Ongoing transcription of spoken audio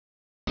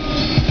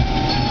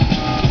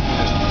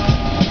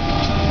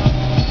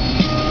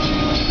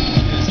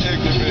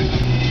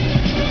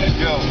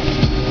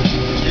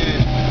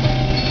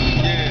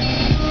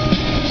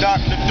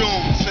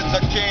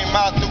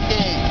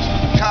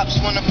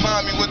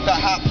with the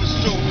hot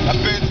pursuit.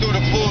 I've been through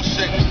the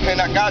bullshit,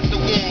 and I got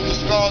the wound. The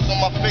scars on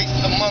my face,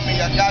 the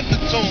mummy, I got the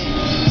tomb.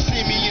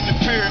 See me in the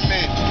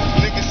pyramid,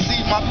 niggas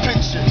see my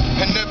picture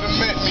and never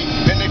met me,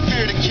 and they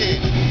fear the kid.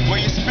 Where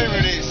your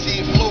spirit is,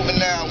 see it floating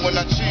now. When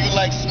I chew you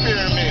like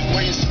spearmint,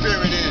 where your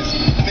spirit is.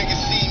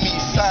 Niggas see me,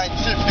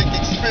 scientific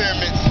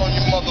experiments on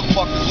you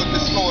motherfuckers with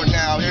the sword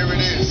now. Here it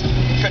is.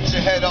 Cut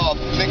your head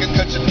off, nigga,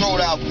 cut your throat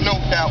out, no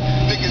doubt.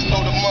 Niggas know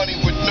the money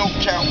with no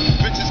count.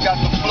 Bitches got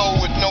the flow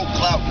with no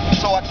clout.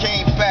 So I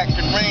came back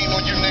and rained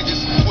on you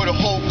niggas with a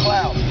whole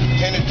cloud.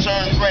 And it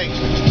turned gray,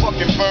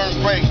 fucking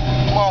burned gray.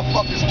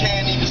 Motherfuckers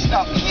can't even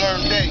stop to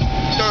learn day.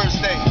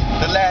 Thursday,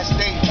 the last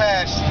day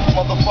passed.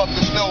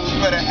 Motherfuckers know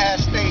better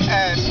ask they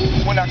ass.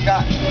 When I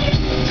got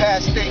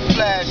past they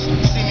flash,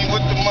 see me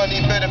with the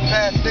money, better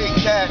pass they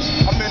cash.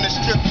 I'm in a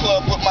strip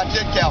club with my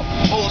dick out.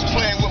 Hoes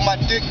playing with my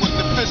dick with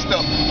the fist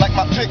up, like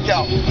my pick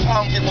out. I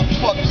don't give a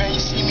fuck, man,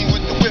 you see me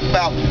with the whip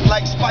out.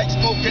 Like spikes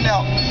smoking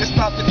out, it's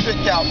about to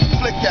pick out,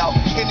 flick out.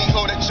 Any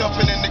hoe that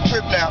jumping in the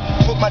crib now,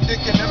 put my dick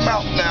in their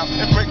mouth now,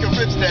 and break her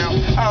ribs down.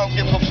 I don't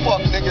give a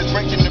fuck, niggas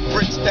breaking the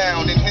bricks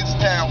down in his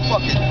town,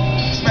 fuck it.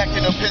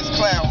 Smacking up his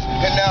clowns,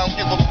 and now I don't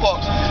give a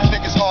fuck.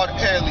 Niggas hard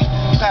early,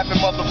 clapping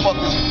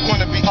motherfuckers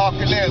wanna be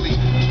Arcanelli.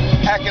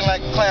 Acting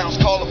like clowns,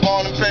 call up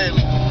on and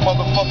Bailey.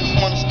 Motherfuckers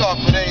wanna start,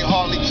 but they ain't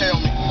hardly tell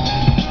me.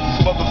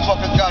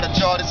 Motherfuckers got a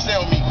jar to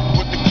sell me.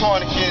 With the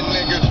chronic in,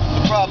 nigga,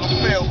 the problem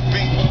failed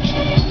me.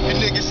 And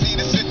niggas see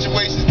the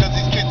situations, cause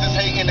these kids is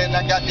hating, and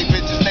I got these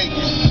bitches naked.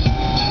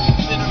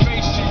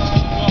 Generation,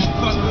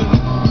 motherfucker.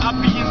 I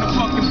be in the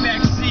fucking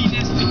backseat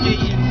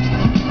instigating.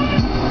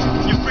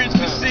 Your friends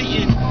been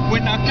saying,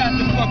 when I got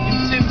the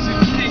fucking Timbs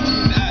and Kicks.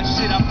 Ah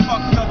shit, I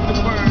fucked up the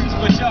words,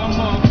 but y'all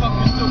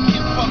motherfuckers still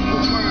can't fuck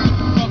with words.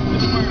 Fuck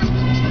the words.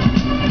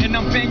 And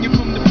I'm banging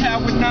from the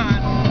power 9.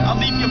 I'll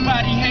leave your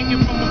body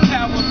hanging from a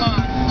power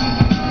line.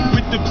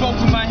 With the both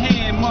in my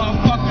hand,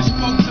 motherfucker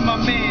spoke to my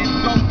man.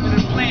 Go for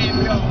the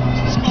plan, yo.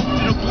 Spoke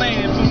to the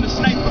plan from the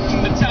sniper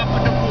from the top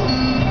of the roof.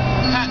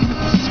 Hot in the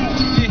pursuit,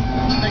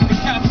 yeah, like the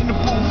cops in the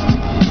booth.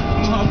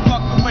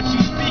 Motherfucker, what you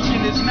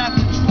speaking is not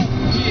the truth,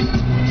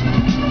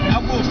 yeah.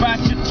 I will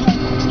bite your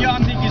tooth. Y'all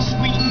niggas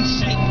sweet and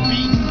shit,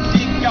 beating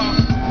dick off.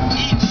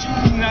 Eat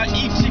you, now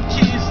eat your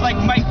kids like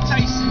Mike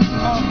Tyson.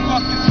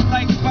 Motherfuckers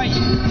like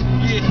fighting,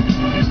 yeah.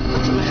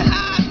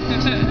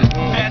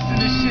 Passing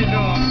this shit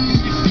off.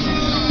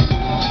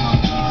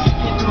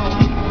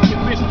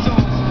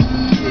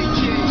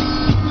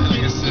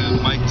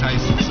 Mike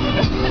Tyson.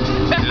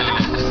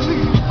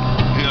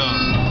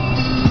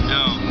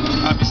 Yo,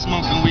 I be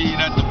smoking weed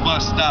at the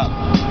bus stop.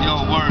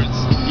 Yo, words.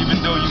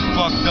 Even though you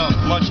fucked up,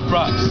 much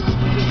props.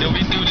 Yo,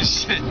 we do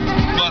this shit.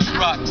 Bus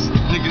rocks.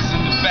 Niggas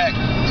in the back,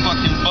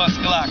 fucking bus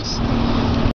glocks.